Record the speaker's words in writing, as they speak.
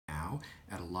now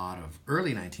at a lot of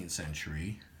early 19th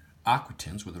century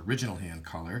Aquatints with original hand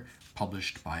color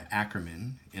published by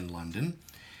Ackermann in London.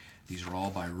 These are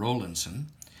all by Rowlandson,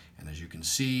 and as you can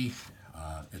see,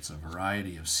 it's a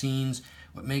variety of scenes.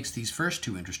 What makes these first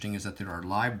two interesting is that there are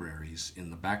libraries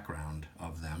in the background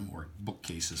of them, or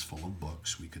bookcases full of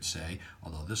books, we could say,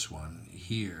 although this one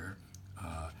here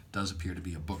does appear to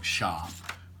be a bookshop.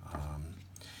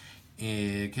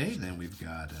 Okay, then we've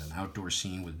got an outdoor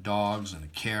scene with dogs and a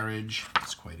carriage.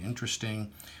 That's quite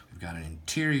interesting. We've got an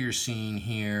interior scene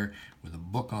here with a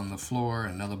book on the floor,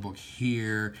 another book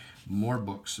here, more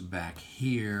books back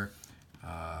here.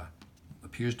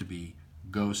 Appears to be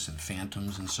ghosts and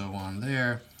phantoms and so on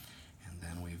there. And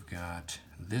then we've got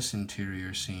this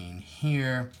interior scene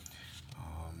here.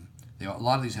 A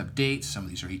lot of these have dates. Some of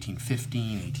these are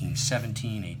 1815,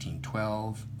 1817,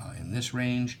 1812, in this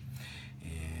range.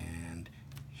 And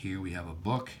here we have a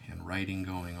book and writing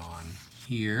going on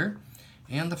here.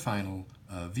 And the final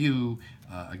view,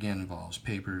 again, involves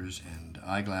papers and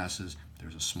eyeglasses.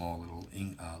 There's a small little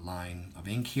line of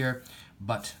ink here.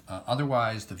 But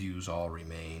otherwise, the views all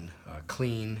remain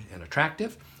clean and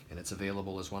attractive. And it's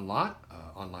available as one lot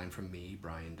online from me,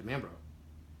 Brian DeMambro.